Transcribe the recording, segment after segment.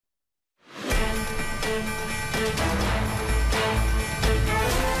It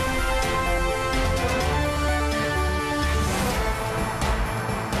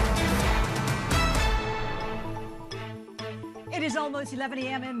is almost 11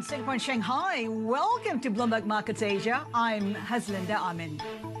 a.m. in Singapore and Shanghai. Welcome to Bloomberg Markets Asia. I'm Haslinda Amin.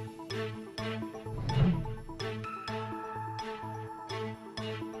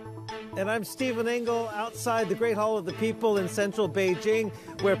 And I'm Stephen Engel outside the Great Hall of the People in central Beijing,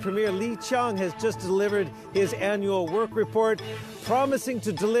 where Premier Li Qiang has just delivered his annual work report, promising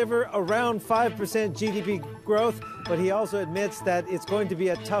to deliver around 5% GDP growth, but he also admits that it's going to be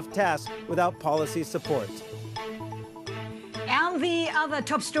a tough task without policy support. And the other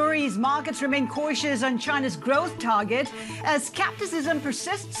top stories, markets remain cautious on China's growth target as skepticism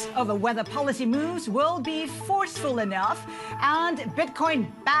persists over whether policy moves will be forceful enough. And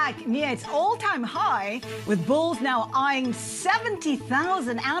Bitcoin back near its all-time high, with bulls now eyeing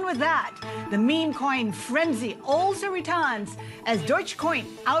 70,000. And with that, the meme coin frenzy also returns as Dogecoin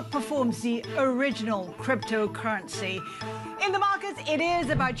outperforms the original cryptocurrency. In the markets, it is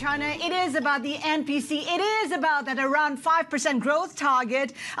about China, it is about the NPC, it is about that around 5% growth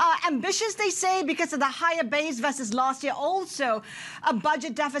target. Ambitious, they say, because of the higher base versus last year. Also, a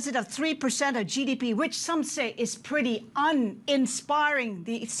budget deficit of 3% of GDP, which some say is pretty uninspiring.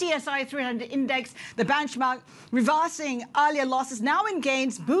 The CSI 300 index, the benchmark, reversing earlier losses, now in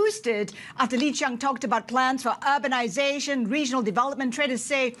gains, boosted after Li Qiang talked about plans for urbanization, regional development. Traders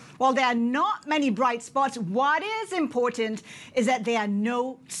say, while there are not many bright spots, what is important is that there are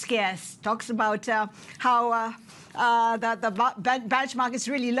no scares. Talks about how the benchmark is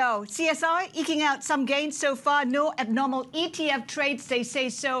really low. CSI eking out some gains so far. No abnormal ETF trades, they say.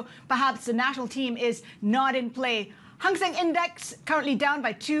 So perhaps the national team is not in play. Hang Seng Index currently down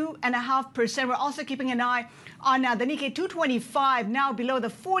by 2.5%. We're also keeping an eye on the Nikkei 225, now below the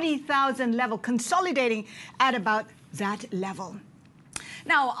 40,000 level, consolidating at about that level.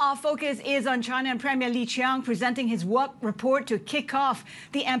 Now, our focus is on China, and Premier Li Qiang presenting his work report to kick off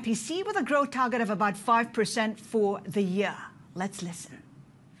the MPC with a growth target of about 5% for the year. Let's listen.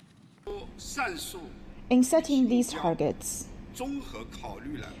 In setting these targets,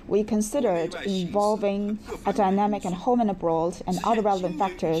 we considered involving a dynamic and home and abroad and other relevant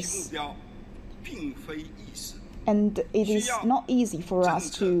factors. And it is not easy for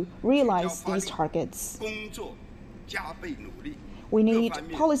us to realize these targets. We need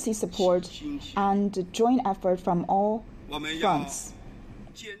policy support and joint effort from all fronts.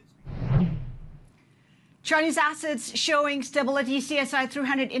 Chinese assets showing stability. CSI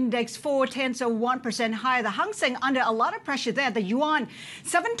 300 index 0.4% higher. The Hang Seng under a lot of pressure there. The yuan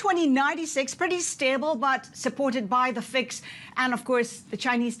 720.96, pretty stable, but supported by the fix. And of course, the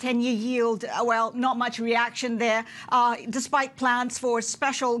Chinese 10-year yield, well, not much reaction there, despite plans for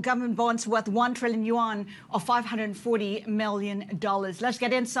special government bonds worth 1 trillion yuan or $540 million. Let's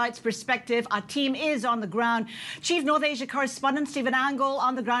get insights, perspective. Our team is on the ground. Chief North Asia correspondent Stephen Engel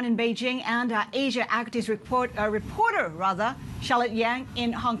on the ground in Beijing, and Asia Equities reporter, Charlotte Yang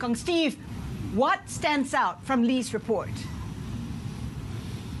in Hong Kong. Steve, what stands out from Li's report?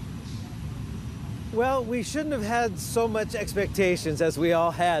 Well, we shouldn't have had so much expectations as we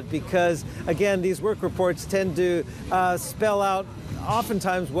all had, because, again, these work reports tend to spell out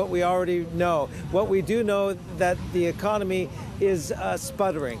oftentimes what we already know. What we do know that the economy is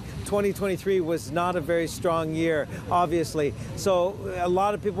sputtering. 2023 was not a very strong year, obviously. So a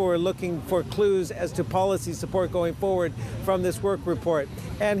lot of people were looking for clues as to policy support going forward from this work report.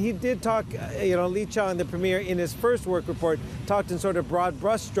 And he did talk, Li Qiang, the premier, in his first work report, talked in sort of broad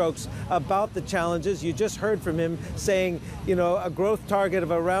brushstrokes about the challenges. You just heard from him saying, a growth target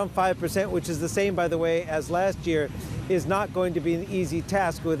of around 5%, which is the same, by the way, as last year, is not going to be an easy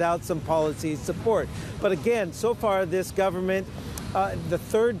task without some policy support. But again, so far this government, the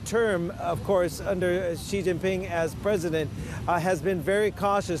third term, of course, under Xi Jinping as president, has been very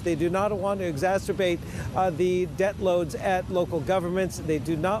cautious. They do not want to exacerbate the debt loads at local governments. They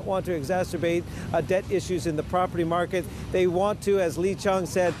do not want to exacerbate debt issues in the property market. They want to, as Li Qiang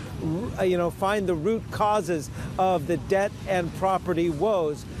said, find the root causes of the debt and property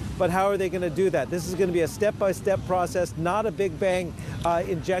woes. But how are they going to do that? This is going to be a step-by-step process, not a big bang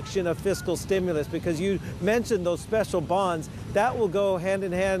injection of fiscal stimulus, because you mentioned those special bonds. That will go hand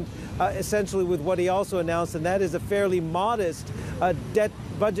in hand essentially with what he also announced, and that is a fairly modest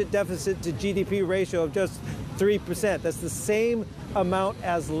budget deficit to GDP ratio of just 3%. That's the same amount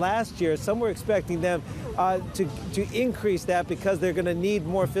as last year. Some were expecting them to increase that because they're going to need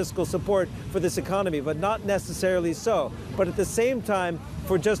more fiscal support for this economy, but not necessarily so. But at the same time,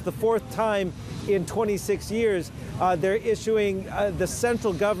 for just the fourth time in 26 years, they're issuing the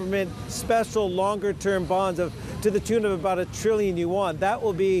central government special longer-term bonds to the tune of about 1 trillion yuan. That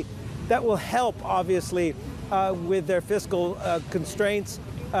will help, obviously, with their fiscal constraints,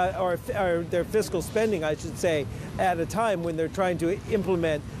 or their fiscal spending, I should say, at a time when they're trying to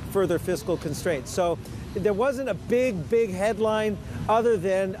implement further fiscal constraints. So there wasn't a big headline other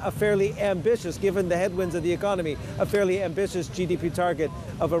than a fairly ambitious, given the headwinds of the economy, a fairly ambitious GDP target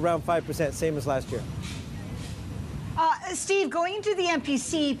of around 5%, same as last year. Steve, going into the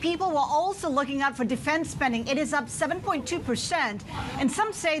MPC, people were also looking out for defense spending. It is up 7.2%, and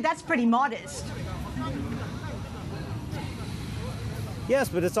some say that's pretty modest. Yes,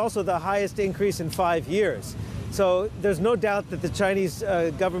 but it's also the highest increase in 5 years. So there's no doubt that the Chinese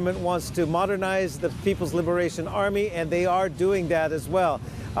government wants to modernize the People's Liberation Army, and they are doing that as well.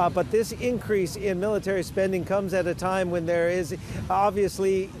 But this increase in military spending comes at a time when there is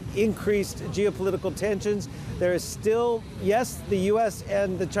obviously increased geopolitical tensions. There is still, yes, the U.S.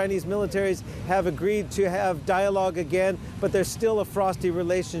 and the Chinese militaries have agreed to have dialogue again, but there's still a frosty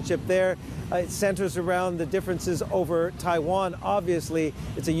relationship there. It centers around the differences over Taiwan. Obviously,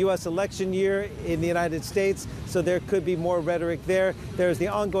 it's a U.S. election year in the United States, so there could be more rhetoric there. There's the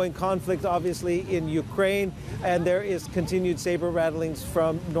ongoing conflict, obviously, in Ukraine, and there is continued saber rattlings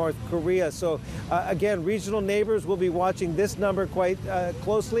from North Korea. So, again, regional neighbors will be watching this number quite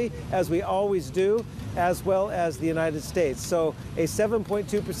closely, as we always do, as well as the United States. So a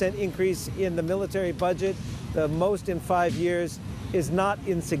 7.2% increase in the military budget, the most in 5 years, is not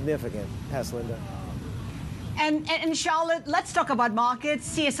insignificant, Haslinda. And Charlotte, let's talk about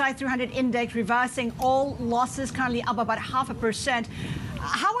markets. CSI 300 index reversing all losses, currently up about 0.5%.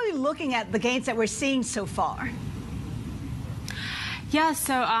 How are we looking at the gains that we're seeing so far? Yeah,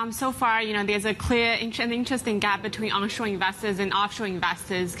 so far, there's a clear and interesting gap between onshore investors and offshore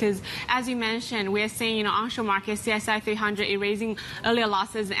investors, because as you mentioned, we're seeing, onshore market CSI 300 erasing earlier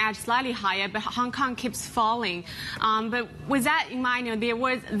losses and edge slightly higher, but Hong Kong keeps falling. But with that in mind, there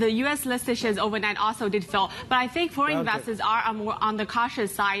was the U.S. listed shares overnight also did fall, but I think foreign investors are more on the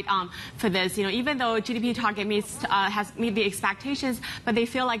cautious side for this. Even though GDP target has met the expectations, but they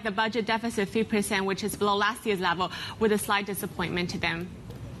feel like the budget deficit 3%, which is below last year's level, with a slight disappointment to them.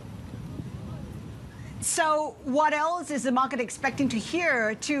 So what else is the market expecting to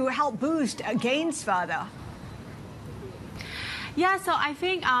hear to help boost gains further? Yeah, so I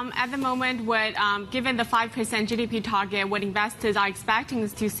think at the moment, given the 5% GDP target, what investors are expecting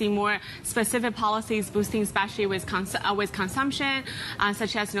is to see more specific policies boosting, especially with consumption,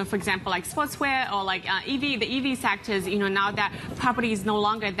 such as, for example, like sportswear or like the EV sectors. Now that property is no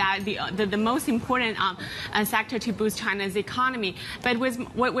longer the most important sector to boost China's economy. But with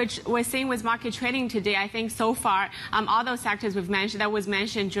what we're seeing with market trading today, I think so far all those sectors that was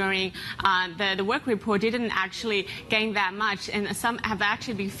mentioned during the work report didn't actually gain that much. And some have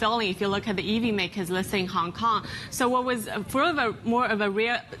actually been falling if you look at the EV makers listed in Hong Kong. So what was more of a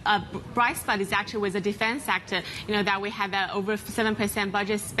real bright spot is actually was the defense sector, that we had that over 7%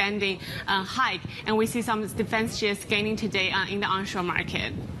 budget spending hike. And we see some defense shares gaining today in the onshore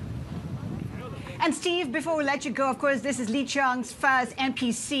market. And Steve, before we let you go, of course, this is Li Qiang's first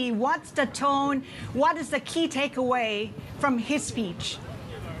MPC. What's the tone? What is the key takeaway from his speech?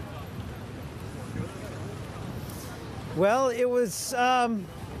 Well, it was, the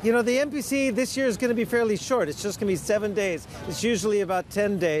MPC this year is going to be fairly short. It's just going to be 7 days. It's usually about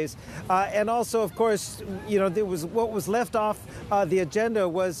 10 days. And also, of course, there was what was left off the agenda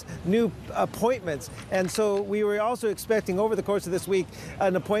was new appointments. And so we were also expecting over the course of this week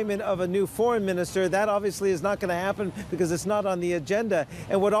an appointment of a new foreign minister. That obviously is not going to happen because it's not on the agenda.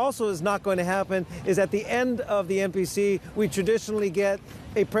 And what also is not going to happen is at the end of the MPC, we traditionally get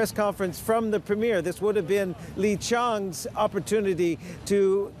a press conference from the premier. This would have been Li Qiang's opportunity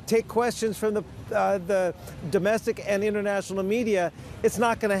to take questions from the domestic and international media. It's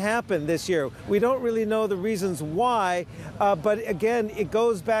not going to happen this year. We don't really know the reasons why, but again, it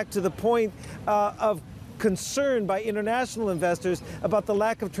goes back to the point of concern by international investors about the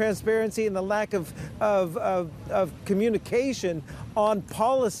lack of transparency and the lack of communication on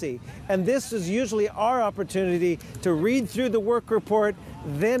policy. And this is usually our opportunity to read through the work report,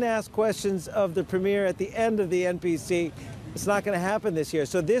 then ask questions of the premier at the end of the NPC. It's not going to happen this year.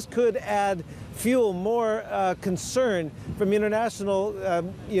 So this could fuel more concern from international,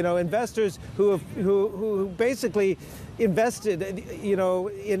 investors who basically invested, in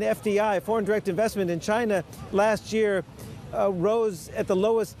FDI, foreign direct investment in China last year rose at the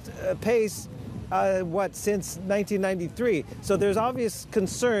lowest pace since 1993. So there's obvious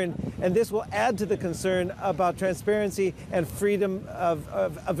concern, and this will add to the concern about transparency and freedom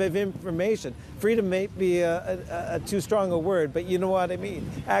of information. Freedom may be a too strong a word, but you know what I mean,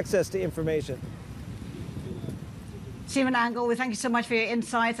 access to information. Stephen Angle, we thank you so much for your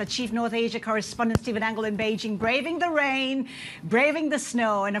insights. Our Chief North Asia correspondent, Stephen Angle in Beijing, braving the rain, braving the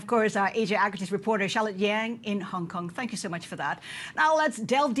snow, and of course, our Asia Equities reporter, Charlotte Yang in Hong Kong. Thank you so much for that. Now let's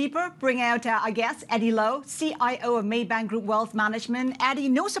delve deeper, bring out our guest, Eddie Low, CIO of Maybank Group Wealth Management. Eddie,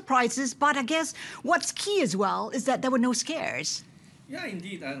 no surprises, but I guess what's key as well is that there were no scares. Yeah,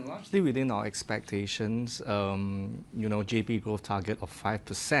 indeed, and largely within our expectations. GDP growth target of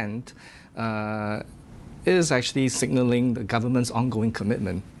 5%. Is actually signaling the government's ongoing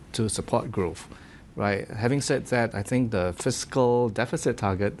commitment to support growth, right? Having said that, I think the fiscal deficit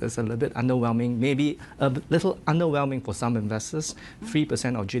target is a little bit underwhelming, maybe a little underwhelming for some investors.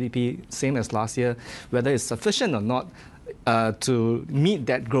 3% of GDP, same as last year. Whether it's sufficient or not to meet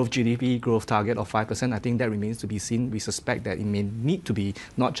that GDP growth target of 5%, I think that remains to be seen. We suspect that it may need to be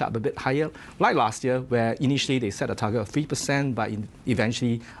notched up a bit higher, like last year, where initially they set a target of 3%, but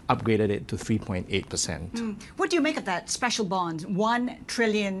eventually upgraded it to 3.8%. What do you make of that special bonds, 1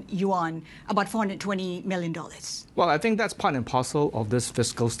 trillion yuan, about $420 million? Well, I think that's part and parcel of this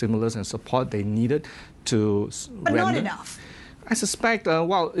fiscal stimulus and support they needed to But not enough. I suspect,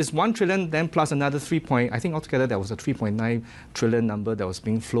 it's 1 trillion, then plus another I think altogether there was a 3.9 trillion number that was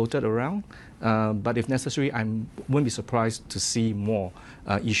being floated around. But if necessary, I wouldn't be surprised to see more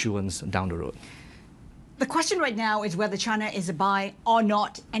issuance down the road. The question right now is whether China is a buy or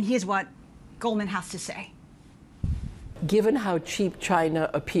not. And here's what Goldman has to say. Given how cheap China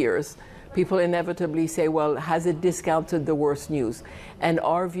appears, people inevitably say, well, has it discounted the worst news? And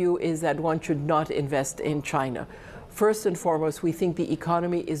our view is that one should not invest in China. First and foremost, we think the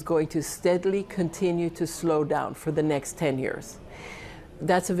economy is going to steadily continue to slow down for the next 10 years.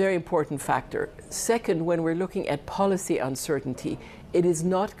 That's a very important factor. Second, when we're looking at policy uncertainty, it is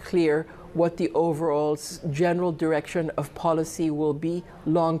not clear what the overall general direction of policy will be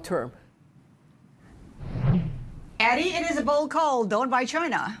long term. Eddie, it is a bold call. Don't buy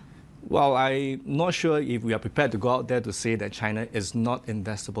China. Well, I'm not sure if we are prepared to go out there to say that China is not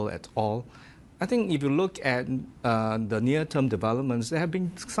investable at all. I think if you look at the near-term developments, there have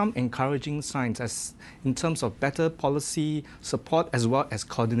been some encouraging signs in terms of better policy support as well as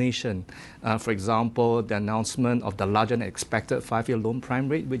coordination. For example, the announcement of the larger than expected 5-year loan prime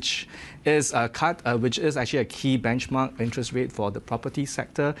rate, which is a cut, which is actually a key benchmark interest rate for the property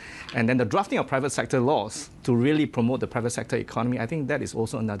sector, and then the drafting of private sector laws to really promote the private sector economy. I think that is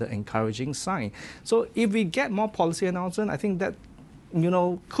also another encouraging sign. So if we get more policy announcement, I think that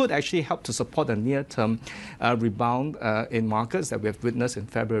could actually help to support a near-term rebound in markets that we have witnessed in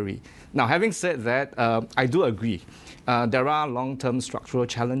February. Now, having said that, I do agree. There are long-term structural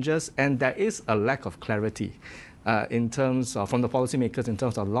challenges, and there is a lack of clarity in terms of, from the policymakers in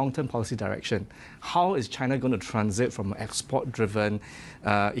terms of long-term policy direction. How is China going to transit from an export-driven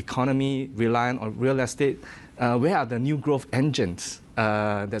economy reliant on real estate? Where are the new growth engines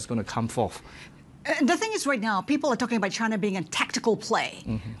that's going to come forth? The thing is, right now, people are talking about China being a tactical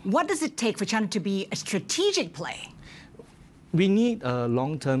play. What does it take for China to be a strategic play? We need a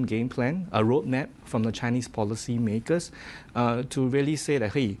long-term game plan, a roadmap from the Chinese policy makers to really say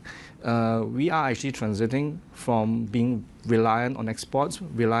that, hey, we are actually transiting from being reliant on exports,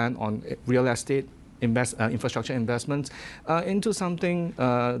 reliant on real estate, infrastructure investments into something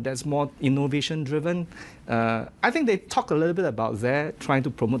that's more innovation-driven. I think they talk a little bit about that, trying to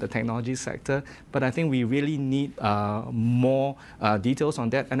promote the technology sector, but I think we really need more details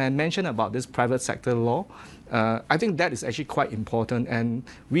on that. And I mentioned about this private sector law. I think that is actually quite important, and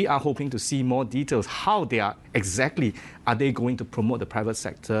we are hoping to see more details. How they are exactly are they going to promote the private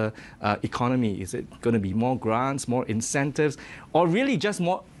sector economy? Is it going to be more grants, more incentives, or really just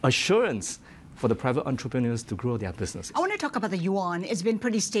more assurance for the private entrepreneurs to grow their businesses? I want to talk about the yuan. It's been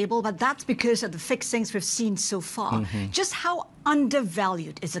pretty stable, but that's because of the fixings we've seen so far. Just how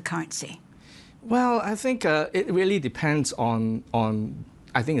undervalued is the currency? Well, I think it really depends on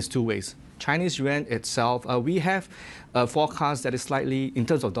I think it's two ways. Chinese yuan itself, we have a forecast that is slightly, in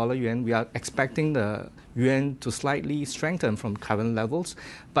terms of dollar yuan, we are expecting the yuan to slightly strengthen from current levels.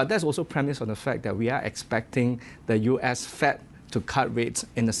 But that's also premised on the fact that we are expecting the US Fed to cut rates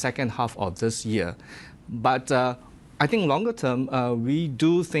in the second half of this year. But I think longer term, we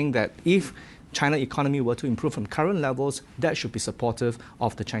do think that if China economy were to improve from current levels, that should be supportive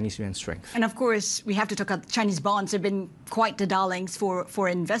of the Chinese yuan strength. And of course, we have to talk about Chinese bonds have been quite the darlings for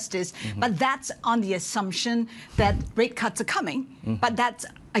investors. But that's on the assumption that rate cuts are coming. But that's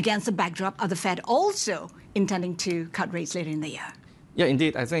against the backdrop of the Fed also intending to cut rates later in the year. Yeah,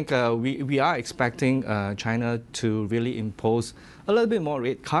 indeed. I think we are expecting China to really impose a little bit more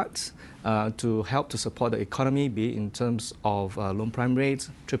rate cuts to help to support the economy, be it in terms of loan prime rates,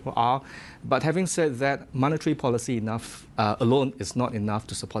 RRR. But having said that, monetary policy alone is not enough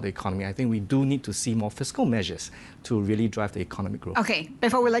to support the economy. I think we do need to see more fiscal measures to really drive the economic growth. Okay,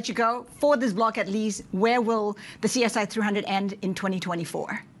 before we let you go, for this block at least, where will the CSI 300 end in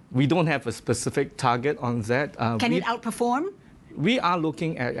 2024? We don't have a specific target on that. Can it outperform? We are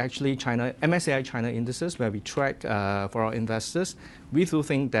looking at actually MSCI China indices where we track for our investors. We do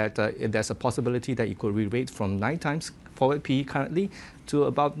think that there's a possibility that it could re-rate from 9 times forward PE currently to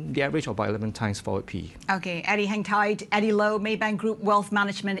about the average of about 11 times forward PE. Okay, Eddie, hang tight. Eddie Low, Maybank Group Wealth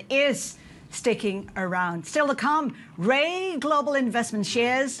Management is sticking around. Still to come, Ray Global Investment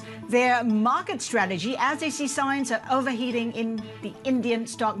shares their market strategy as they see signs of overheating in the Indian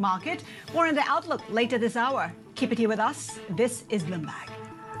stock market. More on the outlook later this hour. Keep it here with us. This is Bloomberg.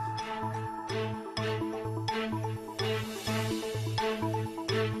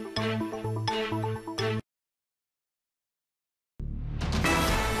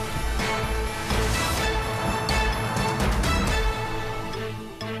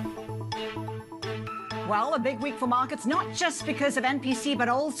 Well, a big week for markets, not just because of NPC, but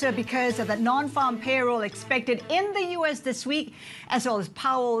also because of the non-farm payroll expected in the U.S. this week, as well as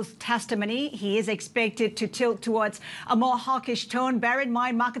Powell's testimony. He is expected to tilt towards a more hawkish tone. Bear in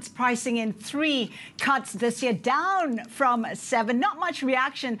mind, markets pricing in 3 cuts this year, down from 7. Not much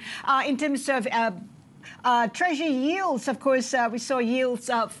reaction in terms of Treasury yields. Of course, we saw yields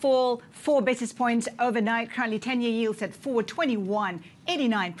fall 4 basis points overnight. Currently, 10-year yields at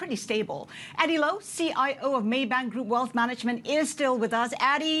 4.2189, pretty stable. Addie Low, CIO of Maybank Group Wealth Management, is still with us.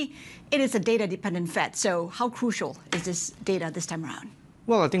 Addie, it is a data-dependent Fed, so how crucial is this data this time around?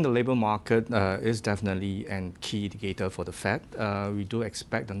 Well, I think the labor market is definitely a key indicator for the Fed. We do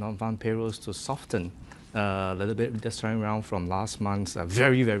expect the non-farm payrolls to soften a little bit this time around from last month's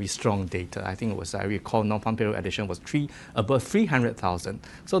very, very strong data. I think it was, I recall, non-farm payroll addition was above 300,000.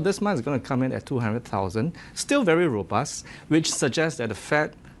 So this month is going to come in at 200,000, still very robust, which suggests that the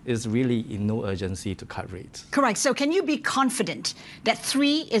Fed is really in no urgency to cut rates. Correct. So can you be confident that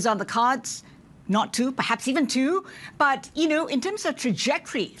 3 is on the cards? Not 2, perhaps even 2. But, you know, in terms of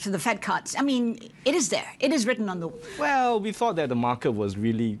trajectory for the Fed cuts, I mean, it is there. It is written on the... Well, we thought that the market was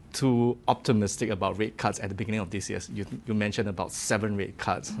really too optimistic about rate cuts at the beginning of this year. You mentioned about 7 rate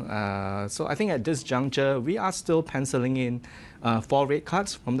cuts. So I think at this juncture, we are still penciling in 4 rate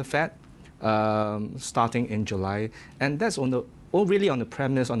cuts from the Fed starting in July. And that's really on the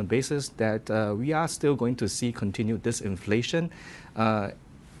premise, on the basis that we are still going to see continued disinflation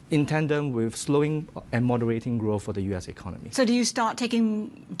in tandem with slowing and moderating growth for the U.S. economy. So do you start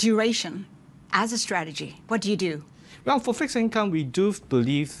taking duration as a strategy? What do you do? Well, for fixed income, we do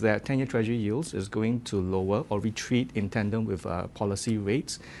believe that 10-year Treasury yields is going to lower or retreat in tandem with policy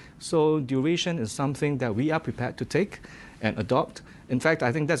rates. So duration is something that we are prepared to take and adopt. In fact,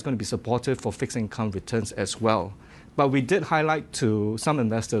 I think that's going to be supportive for fixed income returns as well. But we did highlight to some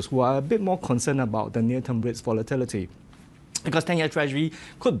investors who are a bit more concerned about the near-term rates volatility, because 10-year Treasury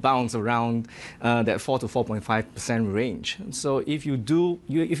could bounce around that 4 to 4.5% range. So if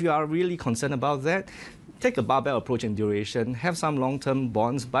you are really concerned about that, take a barbell approach in duration, have some long-term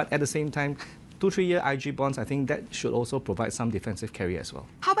bonds, but at the same time, 2-3-year IG bonds, I think that should also provide some defensive carry as well.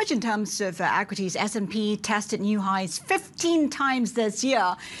 How much in terms of equities? S&P tested new highs 15 times this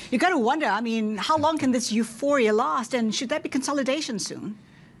year. You got to wonder, I mean, how long can this euphoria last, and should there be consolidation soon?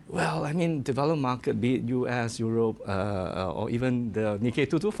 Well, I mean, developed market, be it US, Europe, or even the Nikkei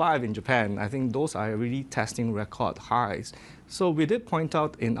 225 in Japan, I think those are really testing record highs. So we did point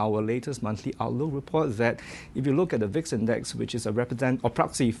out in our latest monthly outlook report that if you look at the VIX index, which is a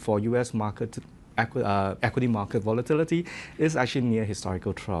proxy for US market equity market volatility, is actually near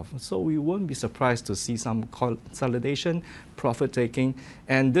historical trough. So we won't be surprised to see some consolidation, profit taking,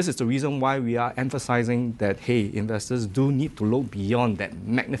 and this is the reason why we are emphasizing that, hey, investors do need to look beyond that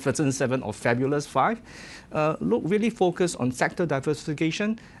magnificent 7 or fabulous 5. Look, really focus on sector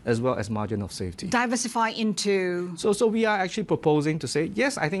diversification as well as margin of safety. Diversify into... So we are actually proposing to say,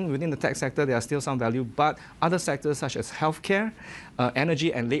 yes, I think within the tech sector there are still some value, but other sectors such as healthcare,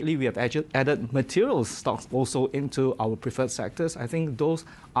 energy, and lately we have added materials stocks also into our preferred sectors. I think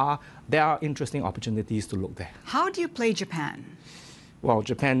there are interesting opportunities to look there. How do you play Japan? Well,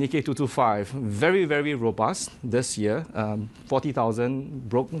 Japan Nikkei 225, very, very robust this year. 40,000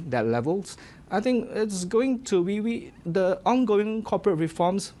 broke that levels. I think it's going to be the ongoing corporate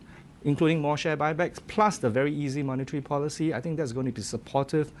reforms, including more share buybacks, plus the very easy monetary policy. I think that's going to be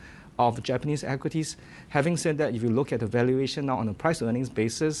supportive of Japanese equities. Having said that, if you look at the valuation now on a price to earnings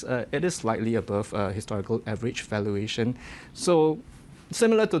basis, it is slightly above historical average valuation. So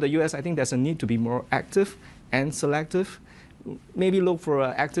similar to the US, I think there's a need to be more active and selective. Maybe look for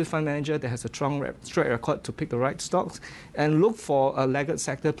an active fund manager that has a strong track record to pick the right stocks, and look for a laggard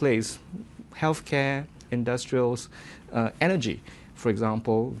sector plays, healthcare, industrials, energy. For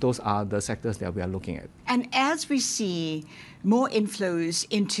example, those are the sectors that we are looking at. And as we see more inflows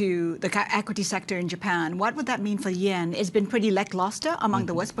into the equity sector in Japan, what would that mean for yen? It's been pretty lackluster among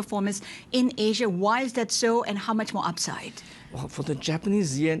the worst performers in Asia. Why is that so, and how much more upside? Well, for the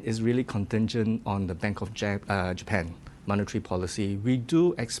Japanese yen, is really contingent on the Bank of Japan monetary policy. We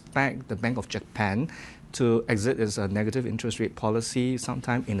do expect the Bank of Japan to exit its negative interest rate policy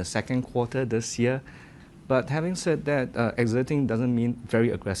sometime in the second quarter this year. But having said that, exiting doesn't mean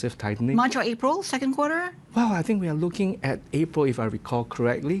very aggressive tightening. March or April, second quarter? Well, I think we are looking at April, if I recall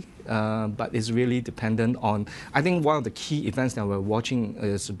correctly. But it's really dependent on, I think one of the key events that we're watching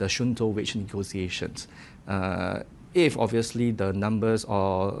is the Shunto wage negotiations. If obviously the numbers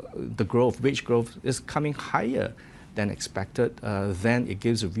or the growth, wage growth is coming higher than expected, then it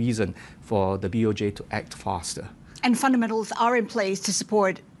gives a reason for the BOJ to act faster. And fundamentals are in place to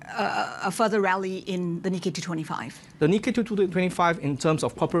support a further rally in the Nikkei 225. The Nikkei 225, in terms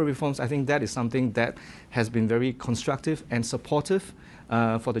of corporate reforms, I think that is something that has been very constructive and supportive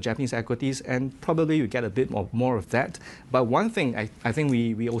for the Japanese equities, and probably you get a bit more of that. But one thing I think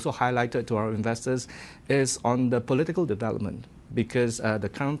we also highlighted to our investors is on the political development, because the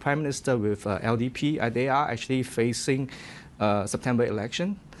current Prime Minister with LDP, they are actually facing September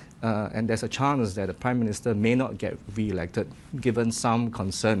election. And there's a chance that the Prime Minister may not get re-elected, given some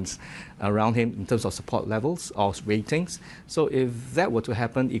concerns around him in terms of support levels or ratings. So if that were to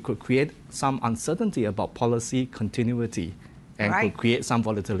happen, it could create some uncertainty about policy continuity and could create some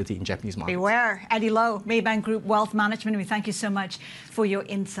volatility in Japanese markets. Beware. Eddie Lowe, Maybank Group Wealth Management, we thank you so much for your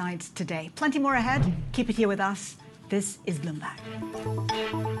insights today. Plenty more ahead. Keep it here with us. This is Bloomberg.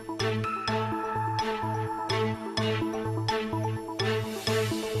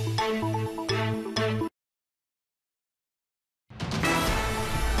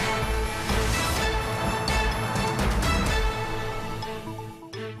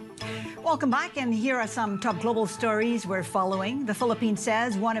 Welcome back, and here are some top global stories we're following. The Philippines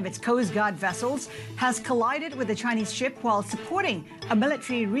says one of its Coast Guard vessels has collided with a Chinese ship while supporting a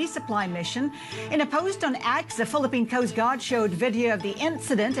military resupply mission. In a post on X, the Philippine Coast Guard showed video of the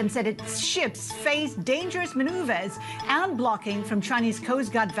incident and said its ships faced dangerous maneuvers and blocking from Chinese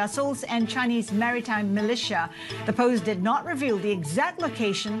Coast Guard vessels and Chinese maritime militia. The post did not reveal the exact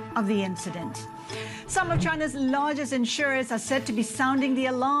location of the incident. Some of China's largest insurers are said to be sounding the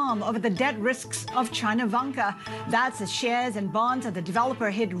alarm over the debt risks of China Vanke. That's as shares and bonds of the developer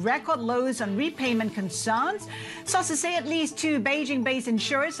hit record lows on repayment concerns. Sources say at least two Beijing-based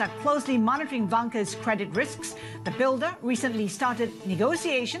insurers are closely monitoring Vanke's credit risks. The builder recently started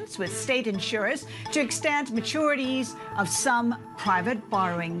negotiations with state insurers to extend maturities of some private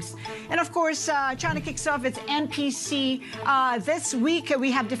borrowings. And of course, China kicks off its NPC this week.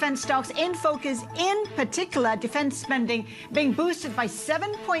 We have defense stocks in focus, in particular defense spending being boosted by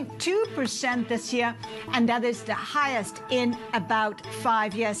 7.2% this year, and that is the highest in about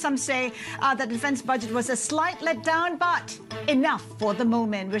 5 years. Some say the defense budget was a slight letdown, but enough for the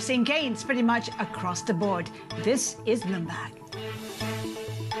moment. We're seeing gains pretty much across the board. This is Bloomberg.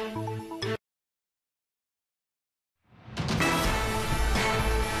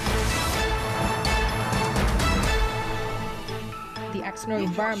 The external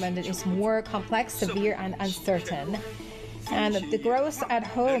environment is more complex, severe, and uncertain. And the growth at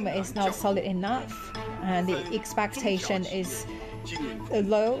home is not solid enough, and the expectation is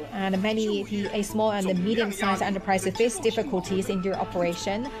low, and many small and medium-sized enterprises face difficulties in their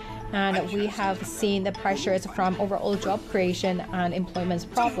operation. And we have seen the pressures from overall job creation and employment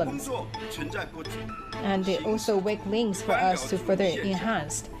problems. And also weak links for us to further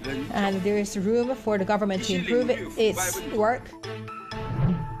enhance. And there is room for the government to improve its work.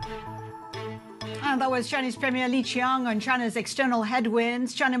 that was Chinese Premier Li Qiang on China's external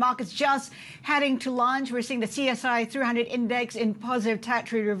headwinds. China markets just heading to lunch. We're seeing the CSI 300 index in positive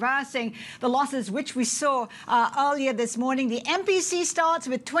territory, reversing the losses which we saw earlier this morning. The MPC starts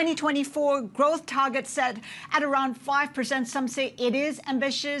with 2024 growth target set at around 5%. Some say it is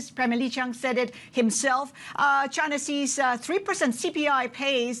ambitious. Premier Li Qiang said it himself. China sees 3% CPI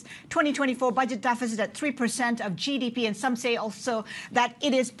pace, 2024 budget deficit at 3% of GDP, and some say also that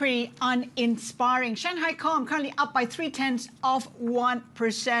it is pretty uninspiring. Shanghai Comp currently up by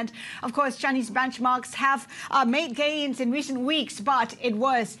 0.3%. Of course, Chinese benchmarks have made gains in recent weeks, but it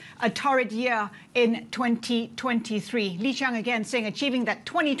was a torrid year in 2023. Li Qiang again saying achieving that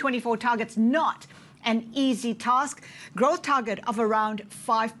 2024 target's not an easy task. Growth target of around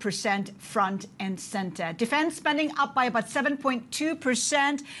 5% front and center. Defense spending up by about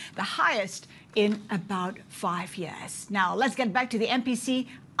 7.2%, the highest in about 5 years. Now, let's get back to the MPC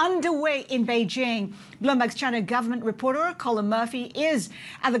underway in Beijing. Bloomberg's China government reporter, Colin Murphy, is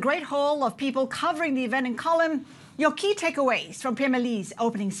at the Great Hall of people covering the event. And Colin, your key takeaways from Premier Li's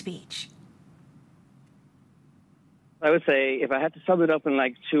opening speech. I would say if I had to sum it up in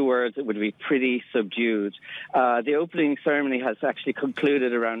like 2 words, it would be pretty subdued. The opening ceremony has actually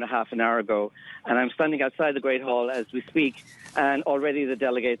concluded around a half an hour ago, and I'm standing outside the Great Hall as we speak, and already the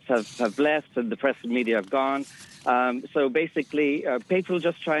delegates have left and the press and media have gone. So basically, people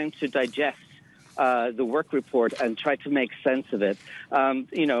just trying to digest the work report and try to make sense of it.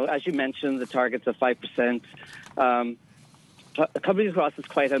 You know, as you mentioned, the targets of 5%. Coming across as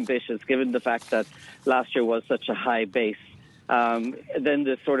quite ambitious, given the fact that last year was such a high base. Then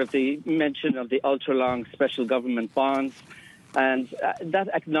the sort of the mention of the ultra-long special government bonds, and that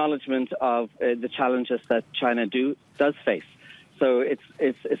acknowledgement of the challenges that China does face. So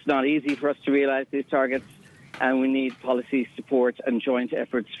it's not easy for us to realize these targets, and we need policy support and joint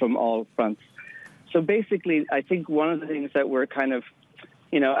efforts from all fronts. So basically, I think one of the things that we're kind of,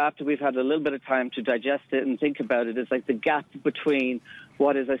 you know, after we've had a little bit of time to digest it and think about it, is like the gap between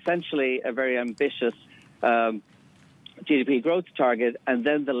what is essentially a very ambitious GDP growth target and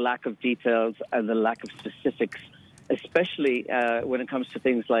then the lack of details and the lack of specifics, especially when it comes to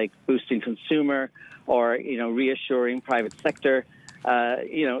things like boosting consumer or, you know, reassuring private sector.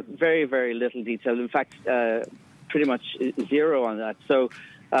 You know, very, very little detail. In fact, pretty much zero on that. So,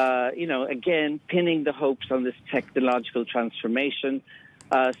 you know, again, pinning the hopes on this technological transformation.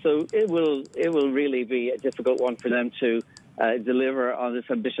 So it will really be a difficult one for them to deliver on this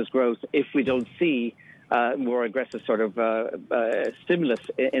ambitious growth if we don't see more aggressive sort of stimulus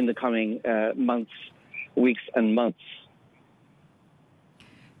in the coming months, weeks and months.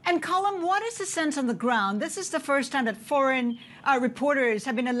 And Colin, what is the sense on the ground? This is the first time that foreign reporters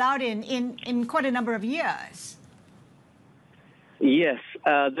have been allowed in quite a number of years. Yes,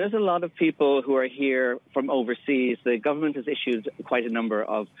 there's a lot of people who are here from overseas. The government has issued quite a number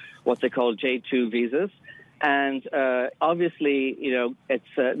of what they call J2 visas. And obviously, you know,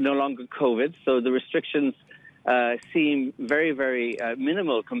 it's no longer COVID, so the restrictions seem very, very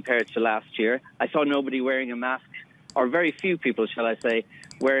minimal compared to last year. I saw nobody wearing a mask, or very few people, shall I say,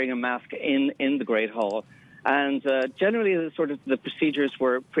 wearing a mask in the Great Hall. And generally, the procedures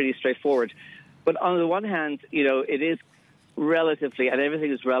were pretty straightforward. But on the one hand, you know, it is relatively, and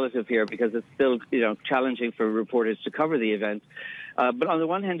everything is relative here because it's still, you know, challenging for reporters to cover the event. But on the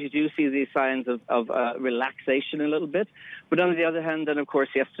one hand, you do see these signs of relaxation a little bit. But on the other hand, then of course,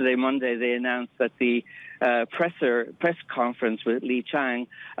 yesterday, Monday, they announced that the press conference with Li Qiang,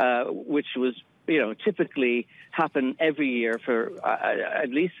 which was, you know, typically happen every year for at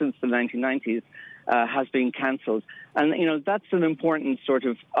least since the 1990s, has been cancelled. And, you know, that's an important sort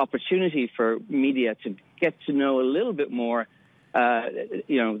of opportunity for media to get to know a little bit more,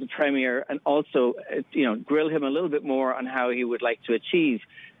 you know, the Premier, and also, you know, grill him a little bit more on how he would like to achieve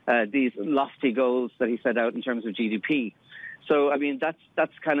these lofty goals that he set out in terms of GDP. So, I mean,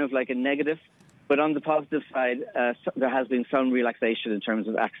 that's kind of like a negative. But on the positive side, there has been some relaxation in terms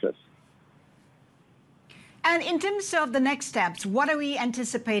of access. And in terms of the next steps, what are we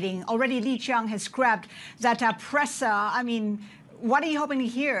anticipating? Already Li Qiang has grabbed that presser. I mean, what are you hoping to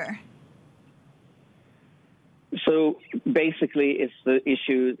hear? So basically, it's the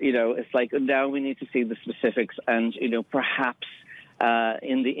issue, you know, it's like now we need to see the specifics and, you know, perhaps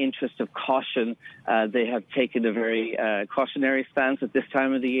in the interest of caution, they have taken a very cautionary stance at this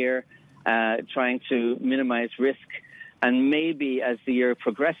time of the year, trying to minimize risk. And maybe as the year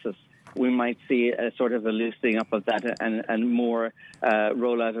progresses, we might see a sort of a loosening up of that and more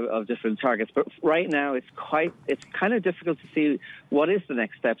rollout of different targets. But right now, it's kind of difficult to see what is the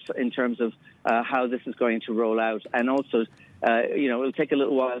next steps in terms of how this is going to roll out, and also. It'll take a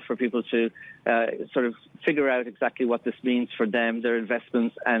little while for people to sort of figure out exactly what this means for them, their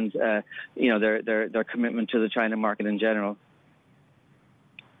investments, and their commitment to the China market in general.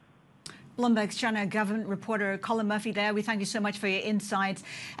 Bloomberg's China government reporter Colin Murphy there. We thank you so much for your insights.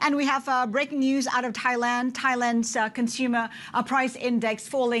 And we have breaking news out of Thailand. Thailand's consumer price index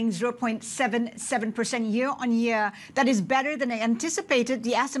falling 0.77% year on year. That is better than anticipated.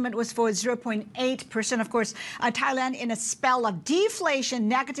 The estimate was for 0.8%. Of course, Thailand in a spell of deflation,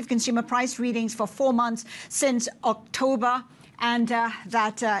 negative consumer price readings for 4 months since October. And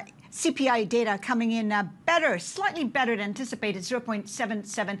that CPI data coming in better, slightly better than anticipated,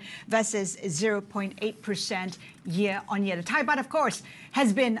 0.77 versus 0.8% year on year. The Thai baht, of course,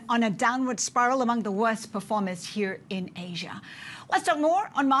 has been on a downward spiral, among the worst performers here in Asia. Let's talk more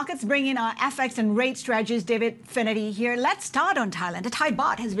on markets, bring in our FX and rate strategist, David Finnerty here. Let's start on Thailand. The Thai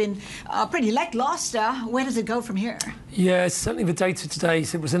baht has been pretty lackluster. Where does it go from here? Yeah, certainly the data today,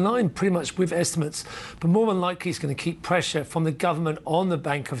 it was in line pretty much with estimates, but more than likely it's going to keep pressure from the government on the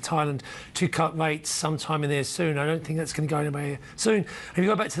Bank of Thailand to cut rates sometime in there soon. I don't think that's going to go anywhere soon. If you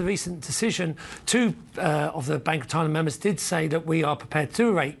go back to the recent decision, two of the Bank of Thailand members did say that we are prepared to do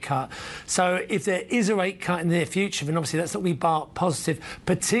a rate cut. So if there is a rate cut in the near future, then obviously that's not we baht positive,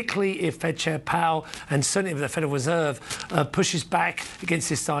 particularly if Fed Chair Powell and certainly if the Federal Reserve pushes back against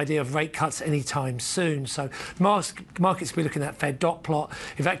this idea of rate cuts anytime soon. So markets will be looking at Fed dot plot.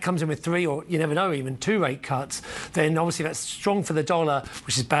 If that comes in with 3 or you never know, even 2 rate cuts, then obviously that's strong for the dollar,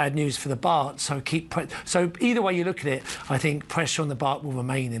 which is bad news for the baht. So either way you look at it, I think pressure on the baht will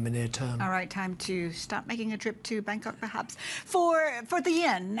remain in the near term. All right, time to start making a trip to Bangkok, perhaps. For the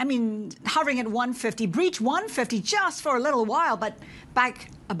yen, I mean, hovering at 150, breach 150 just for a little while, but back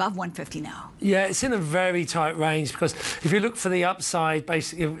above 150 now. Yeah, it's in a very tight range because if you look for the upside,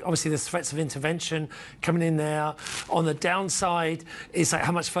 basically, obviously there's threats of intervention coming in there. On the downside, it's like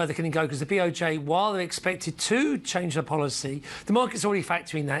how much further can it go? Because the BOJ, while they're expected to change their policy, the market's already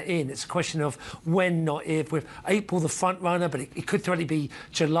factoring that in. It's a question of when, not if. With April the front runner, but it could really be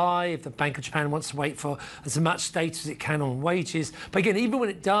July if the Bank of Japan wants to wait for as much data as it can on wages. But again, even when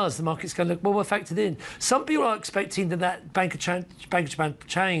it does, the market's going to look, well, we're factored in. Some people are expecting that Bank of Japan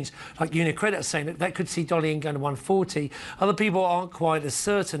change, like Unicredit are saying that could see dollar yen going to 140. Other people aren't quite as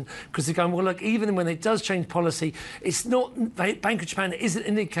certain because they're going, well, look, even when it does change policy, it's not, Bank of Japan isn't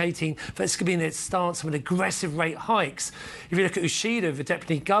indicating that it's going to be in its stance of an aggressive rate hikes. If you look at Ushida, the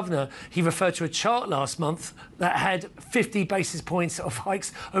deputy governor, he referred to a chart last month that had 50 basis points of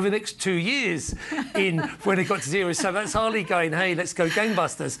hikes over the next 2 years in when it got to 0. So that's hardly going, hey, let's go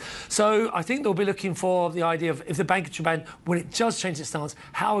gangbusters. So I think they'll be looking for the idea of if the Bank of Japan, when it does change its stance,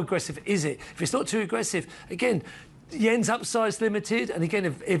 how aggressive is it? If it's not too aggressive, again, yen's upside's limited, and again,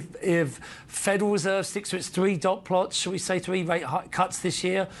 if Federal Reserve sticks to its 3 dot plots, shall we say 3 rate cuts this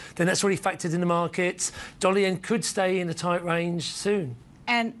year, then that's already factored in the markets. Dollar yen could stay in a tight range soon.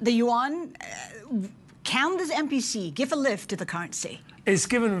 And the yuan, can this MPC give a lift to the currency? It's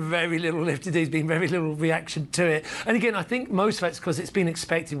given very little lift. There's been very little reaction to it. And again, I think most of it's because it's been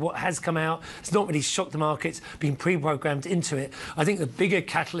expected. What has come out, it's not really shocked the markets, been pre-programmed into it. I think the bigger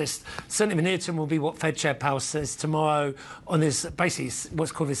catalyst, certainly in the near term, will be what Fed Chair Powell says tomorrow on this, basically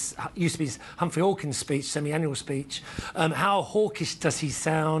what's called this, used to be his Humphrey Hawkins speech, semi-annual speech. How hawkish does he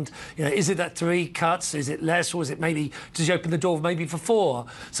sound? You know, is it that 3 cuts? Is it less? Or is it maybe, does he open the door maybe for 4?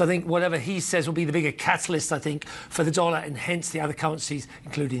 So I think whatever he says will be the bigger catalyst, I think, for the dollar and hence the other currencies,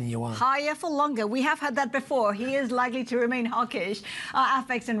 including the yuan. Higher for longer. We have had that before. He is likely to remain hawkish. Our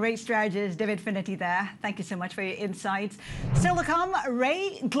FX and rate strategist, David Finnerty there. Thank you so much for your insights. Still to come,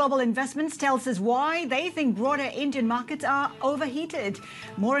 Ray Global Investments tells us why they think broader Indian markets are overheated.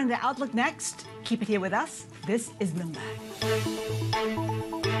 More in the outlook next. Keep it here with us. This is Bloomberg.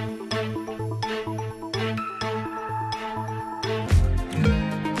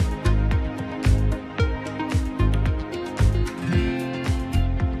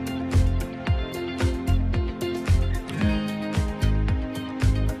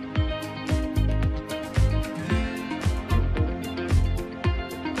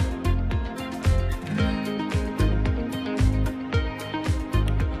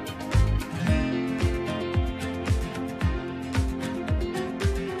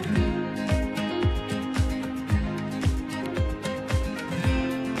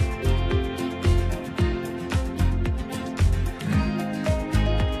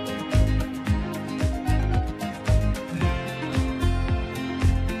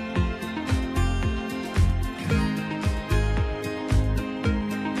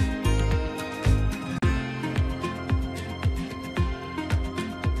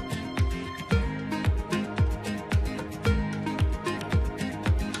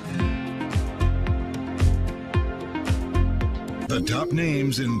 The top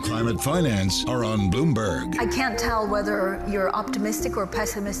names in climate finance are on Bloomberg. I can't tell whether you're optimistic or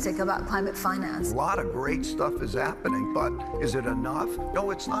pessimistic about climate finance. A lot of great stuff is happening, but is it enough?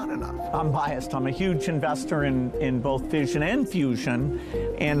 No, it's not enough. I'm biased. I'm a huge investor in both fission and fusion,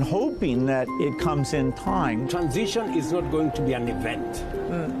 and hoping that it comes in time. Transition is not going to be an event.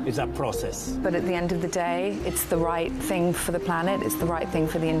 It's a process. But at the end of the day, it's the right thing for the planet, it's the right thing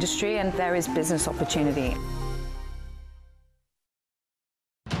for the industry, and there is business opportunity.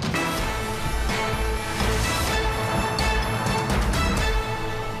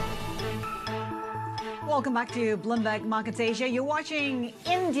 Welcome back to Bloomberg Markets Asia. You're watching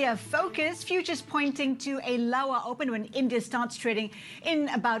India Focus. Futures pointing to a lower open when India starts trading in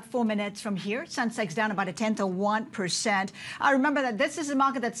about 4 minutes from here. Sensex down about 1/10 of 1%. Remember that this is a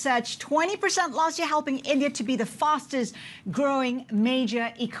market that surged 20% last year, helping India to be the fastest growing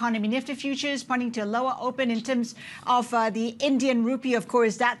major economy. Nifty futures pointing to a lower open in terms of the Indian rupee. Of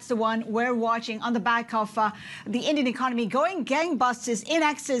course, that's the one we're watching on the back of the Indian economy going gangbusters in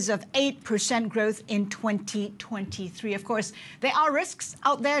excess of 8% growth in 2023. Of course, there are risks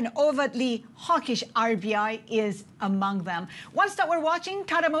out there, and overtly hawkish RBI is among them. One stock we're watching,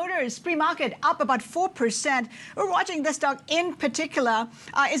 Tata Motors, pre-market up about 4%. We're watching this stock in particular,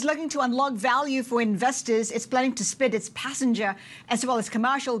 is looking to unlock value for investors. It's planning to split its passenger as well as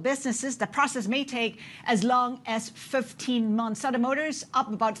commercial businesses. The process may take as long as 15 months. Tata Motors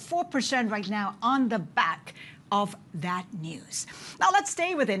up about 4% right now on the back of that news. Now let's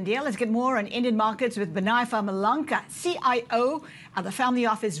stay with India. Let's get more on Indian markets with Binayafa Malanka, CIO at the family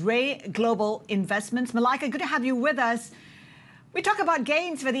office Ray Global Investments. Malanka, good to have you with us. We talk about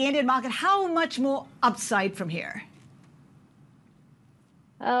gains for the Indian market. How much more upside from here?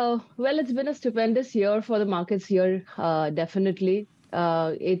 Well, it's been a stupendous year for the markets here, definitely.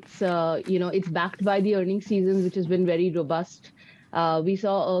 It's backed by the earnings season, which has been very robust. We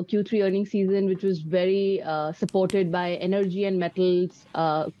saw a Q3 earnings season, which was very supported by energy and metals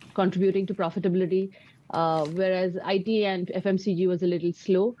contributing to profitability, whereas IT and FMCG was a little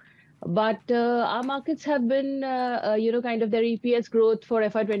slow. But our markets have been, kind of their EPS growth for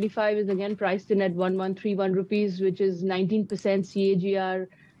FY25 is again priced in at 1131 rupees, which is 19% CAGR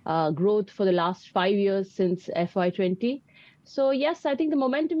growth for the last 5 years since FY20. So, yes, I think the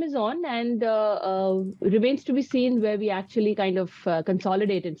momentum is on, and remains to be seen where we actually kind of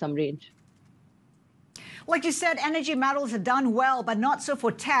consolidate in some range. Like you said, energy metals have done well, but not so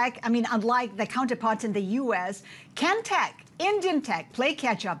for tech. I mean, unlike the counterparts in the U.S., can tech, Indian tech, play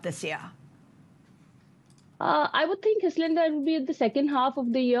catch-up this year? I would think, Haslinda, it would be the second half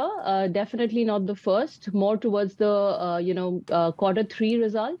of the year, definitely not the first, more towards the, Q3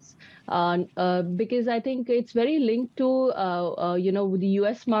 results, because I think it's very linked to, the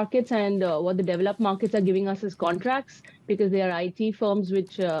US markets and what the developed markets are giving us as contracts, because they are IT firms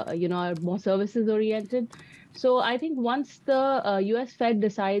which, are more services oriented. So I think once the US Fed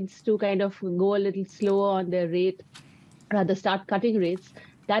decides to kind of go a little slower on their rate, rather start cutting rates,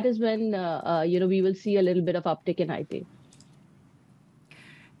 that is when, we will see a little bit of uptick in IT.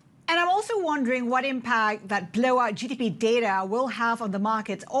 And I'm also wondering what impact that blowout GDP data will have on the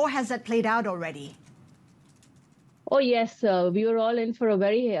markets, or has that played out already? Oh, yes. We were all in for a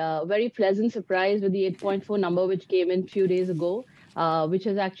very pleasant surprise with the 8.4 number, which came in a few days ago, which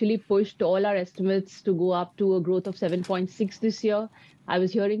has actually pushed all our estimates to go up to a growth of 7.6 this year. I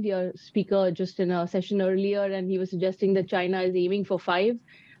was hearing the speaker just in a session earlier, and he was suggesting that China is aiming for 5.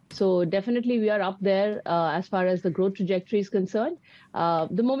 So definitely we are up there as far as the growth trajectory is concerned.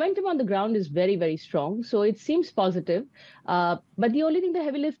 The momentum on the ground is very, very strong. So it seems positive. But the only thing, the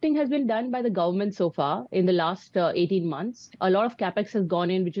heavy lifting has been done by the government so far in the last 18 months. A lot of capex has gone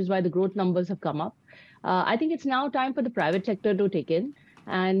in, which is why the growth numbers have come up. I think it's now time for the private sector to take in.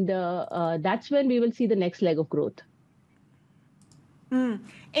 And that's when we will see the next leg of growth.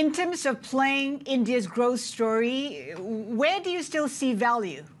 In terms of playing India's growth story, where do you still see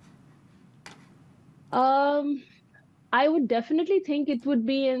value? I would definitely think it would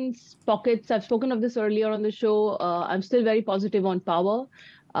be in pockets. I've spoken of this earlier on the show. I'm still very positive on power.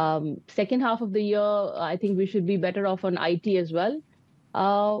 Second half of the year, I think we should be better off on IT as well.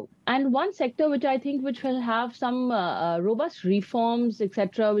 And one sector which I think which will have some robust reforms,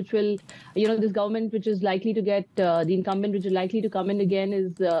 etc., which will, this government which is likely to get, the incumbent which is likely to come in again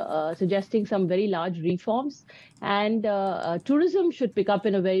is suggesting some very large reforms. And tourism should pick up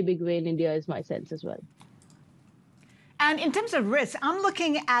in a very big way in India is my sense as well. And in terms of risk, I'm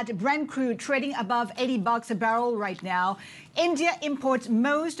looking at Brent crude trading above $80 a barrel right now. India imports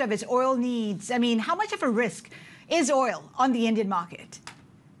most of its oil needs. I mean, how much of a risk is oil on the Indian market?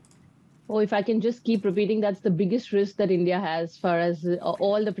 Oh, if I can just keep repeating, that's the biggest risk that India has as far as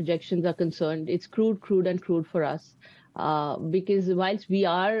all the projections are concerned. It's crude, crude, and crude for us. Because whilst we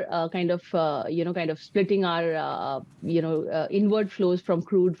are kind of splitting our, inward flows from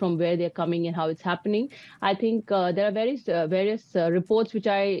crude, from where they're coming and how it's happening, I think there are various reports which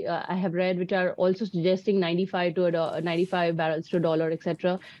I have read, which are also suggesting 95 barrels to a dollar,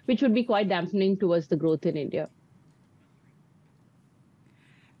 etc., which would be quite dampening towards the growth in India.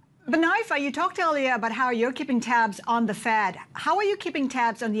 Banaifa, you talked earlier about how you're keeping tabs on the Fed. How are you keeping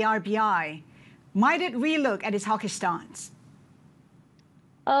tabs on the RBI? Might it relook at its hawkish stance?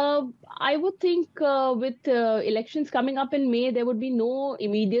 I would think with elections coming up in May, there would be no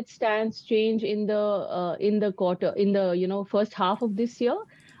immediate stance change in the first half of this year.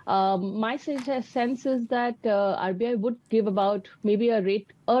 My sense is that RBI would give about maybe a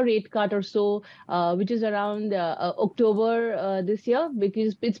rate cut or so, which is around October this year,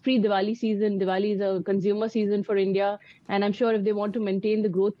 because it's pre-Diwali season. Diwali is a consumer season for India, and I'm sure if they want to maintain the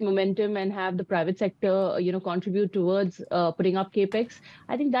growth momentum and have the private sector, contribute towards putting up capex,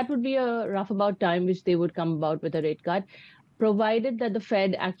 I think that would be a rough about time which they would come about with a rate cut, provided that the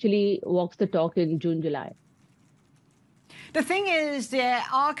Fed actually walks the talk in June, July. The thing is, there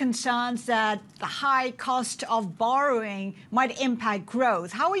are concerns that the high cost of borrowing might impact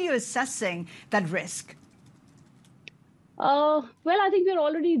growth. How are you assessing that risk? Well, I think we're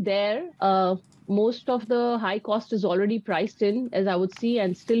already there. Most of the high cost is already priced in, as I would see,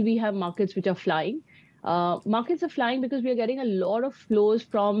 and still we have markets which are flying. Markets are flying because we are getting a lot of flows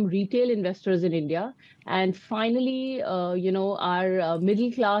from retail investors in India. And finally, our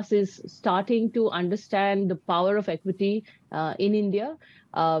middle class is starting to understand the power of equity in India.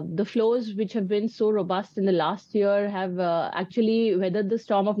 The flows which have been so robust in the last year have actually weathered the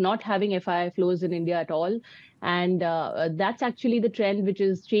storm of not having FII flows in India at all. And that's actually the trend which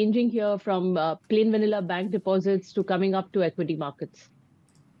is changing here from plain vanilla bank deposits to coming up to equity markets.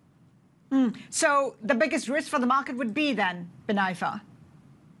 So the biggest risk for the market would be then, Banaifa?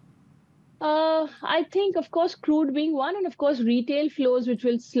 I think, of course, crude being one, and of course, retail flows, which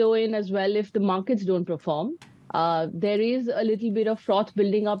will slow in as well if the markets don't perform. There is a little bit of froth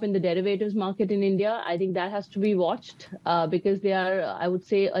building up in the derivatives market in India. I think that has to be watched because they are, I would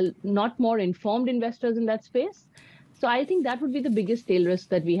say, not more informed investors in that space. So I think that would be the biggest tail risk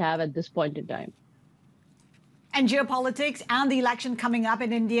that we have at this point in time. And geopolitics and the election coming up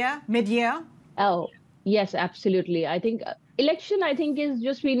in India mid-year? Oh, yes, absolutely. I think election, is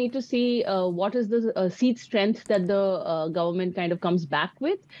just we need to see what is the seat strength that the government kind of comes back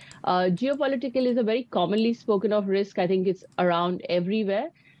with. Geopolitical is a very commonly spoken of risk. I think it's around everywhere.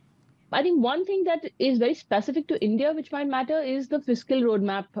 I think one thing that is very specific to India, which might matter, is the fiscal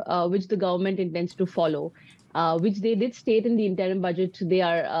roadmap which the government intends to follow, which they did state in the interim budget. They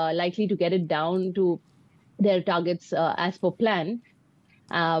are likely to get it down to their targets as per plan.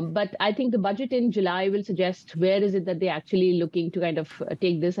 But I think the budget in July will suggest where is it that they're actually looking to kind of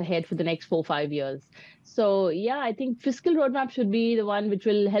take this ahead for the next 4-5 years. So, yeah, I think fiscal roadmap should be the one which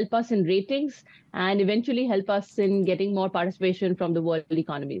will help us in ratings and eventually help us in getting more participation from the world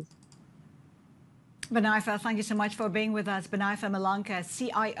economies. Banaifa, thank you so much for being with us. Banaifa Malanka,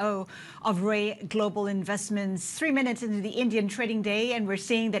 CIO of Ray Global Investments. 3 minutes into the Indian trading day, and we're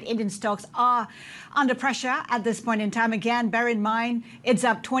seeing that Indian stocks are under pressure at this point in time. Again, bear in mind, it's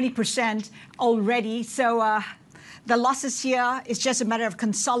up 20% already. So the losses here is just a matter of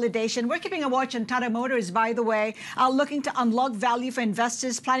consolidation. We're keeping a watch on Tata Motors, by the way, looking to unlock value for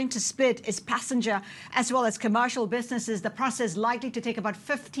investors, planning to split its passenger as well as commercial businesses. The process likely to take about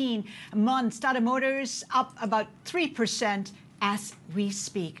 15 months. Tata Motors up about 3% as we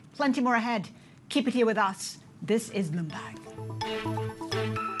speak. Plenty more ahead. Keep it here with us. This is Bloomberg.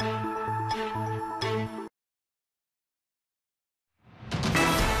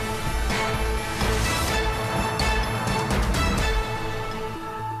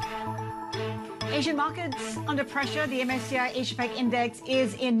 Asian markets under pressure. The MSCI Asia-Pac Index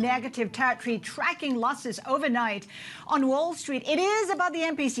is in negative territory, tracking losses overnight on Wall Street. It is about the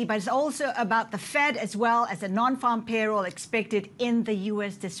MPC, but it's also about the Fed as well as the non-farm payroll expected in the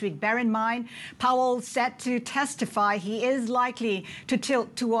U.S. this week. Bear in mind, Powell set to testify. He is likely to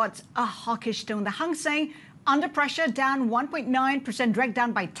tilt towards a hawkish tone. The Hang Seng under pressure, down 1.9%, dragged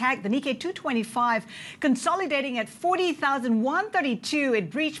down by tech. The Nikkei 225 consolidating at 40,132.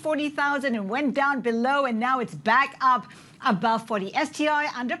 It breached 40,000 and went down below, and now it's back up above 40. STI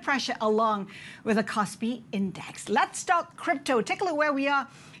under pressure along with the Kospi index. Let's talk crypto. Take a look where we are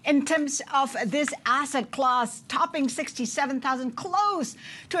in terms of this asset class, topping 67,000, close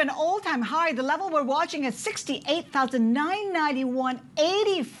to an all-time high. The level we're watching is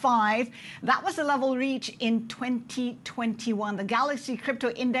 68,991.85. That was the level reached in 2021. The Galaxy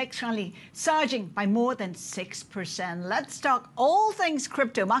Crypto Index currently surging by more than 6%. Let's talk all things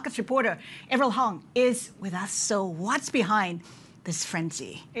crypto. Markets reporter Avril Hong is with us. So what's behind this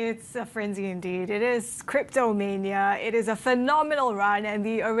frenzy? It's a frenzy indeed. It is crypto mania. It is a phenomenal run, and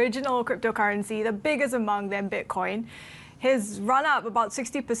the original cryptocurrency, the biggest among them, Bitcoin, has run up about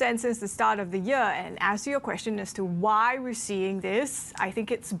 60% since the start of the year. And as to your question as to why we're seeing this, I think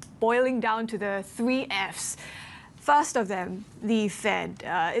it's boiling down to the 3 Fs. First of them, the Fed.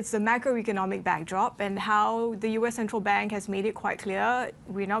 It's the macroeconomic backdrop and how the US Central Bank has made it quite clear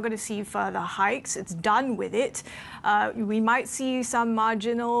we're not going to see further hikes. It's done with it. We might see some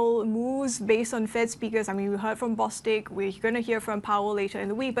marginal moves based on Fed speakers. I mean, we heard from Bostic. We're going to hear from Powell later in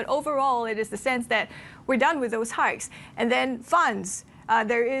the week. But overall, it is the sense that we're done with those hikes. And then funds.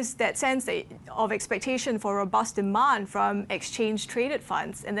 There is that sense of expectation for robust demand from exchange-traded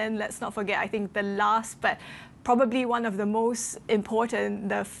funds. And then let's not forget, I think the last but probably one of the most important,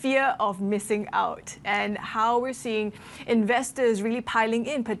 the fear of missing out, and how we're seeing investors really piling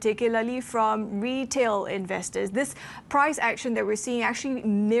in, particularly from retail investors. This price action that we're seeing actually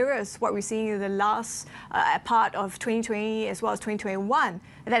mirrors what we're seeing in the last part of 2020 as well as 2021.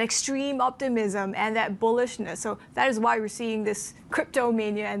 That extreme optimism and that bullishness. So that is why we're seeing this crypto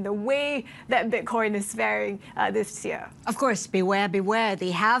mania and the way that Bitcoin is faring this year. Of course, beware, beware.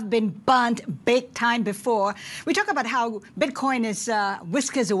 They have been burnt big time before. We talk about how Bitcoin is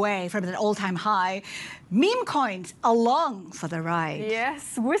whiskers away from an all-time high. Meme coins along for the ride.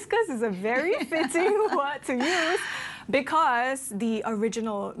 Yes, whiskers is a very fitting word to use. Because the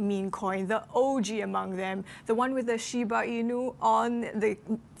original meme coin, the OG among them, the one with the Shiba Inu on the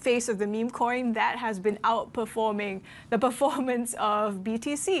face of the meme coin, that has been outperforming the performance of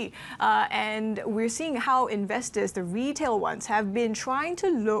BTC. And we're seeing how investors, the retail ones, have been trying to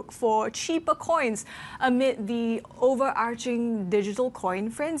look for cheaper coins amid the overarching digital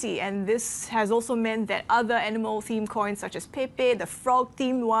coin frenzy. And this has also meant that other animal-themed coins such as Pepe, the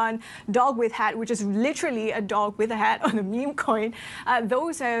frog-themed one, dog with hat, which is literally a dog with a hat on a meme coin,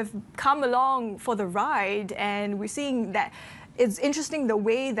 those have come along for the ride. And we're seeing that it's interesting the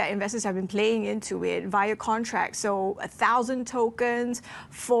way that investors have been playing into it via contracts. So 1,000 tokens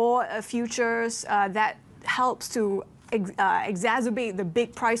for futures, that helps to exacerbate the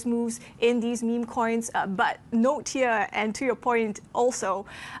big price moves in these meme coins. But note here, and to your point also,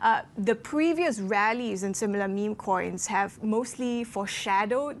 the previous rallies in similar meme coins have mostly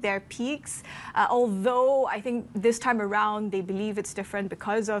foreshadowed their peaks, although I think this time around they believe it's different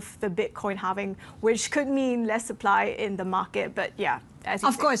because of the Bitcoin halving, which could mean less supply in the market. But yeah.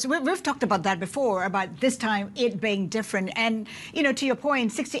 Of course, we've talked about that before, about this time it being different. And, you know, to your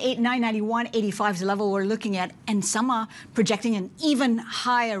point, 68,991.85 is the level we're looking at, and some are projecting an even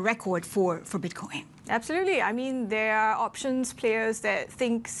higher record for Bitcoin. Absolutely. I mean, there are options players that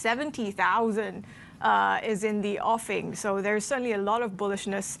think 70,000 is in the offing. So there's certainly a lot of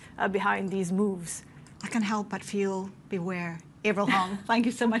bullishness behind these moves. I can't help but feel beware. Avril Hong, thank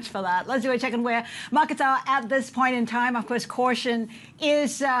you so much for that. Let's do a check on where markets are at this point in time. Of course, caution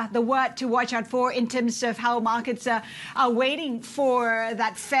is the word to watch out for in terms of how markets are waiting for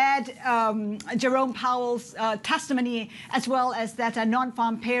that Fed, Jerome Powell's testimony, as well as that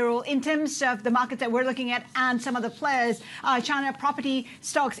non-farm payroll. In terms of the markets that we're looking at and some of the players, China property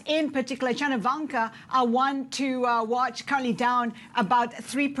stocks in particular, China Vanke are one to watch, currently down about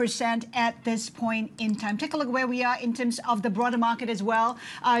 3% at this point in time. Take a look where we are in terms of the broader market as well.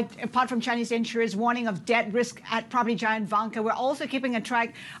 Apart from Chinese insurers warning of debt risk at property giant Vanke, we're also keeping a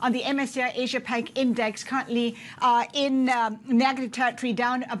track on the MSCI Asia Pac Index, currently in negative territory,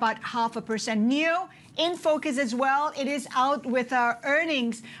 down about 0.5%. NIO in focus as well. It is out with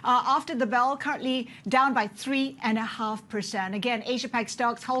earnings after the bell, currently down by 3.5%. Again, Asia Pac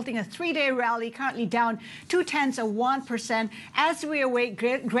stocks halting a 3-day rally, currently down 0.2% as we await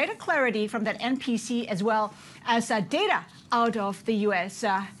greater clarity from that NPC as well as data out of the US.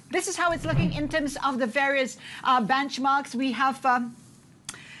 This is how it's looking in terms of the various benchmarks. We have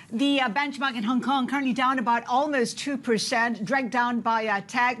the benchmark in Hong Kong currently down about almost 2%, dragged down by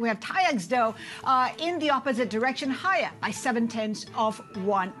TAG. We have TAIEX, though, in the opposite direction, higher by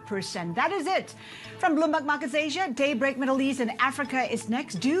 0.7%. That is it from Bloomberg Markets Asia. Daybreak Middle East and Africa is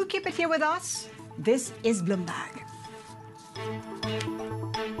next. Do keep it here with us. This is Bloomberg.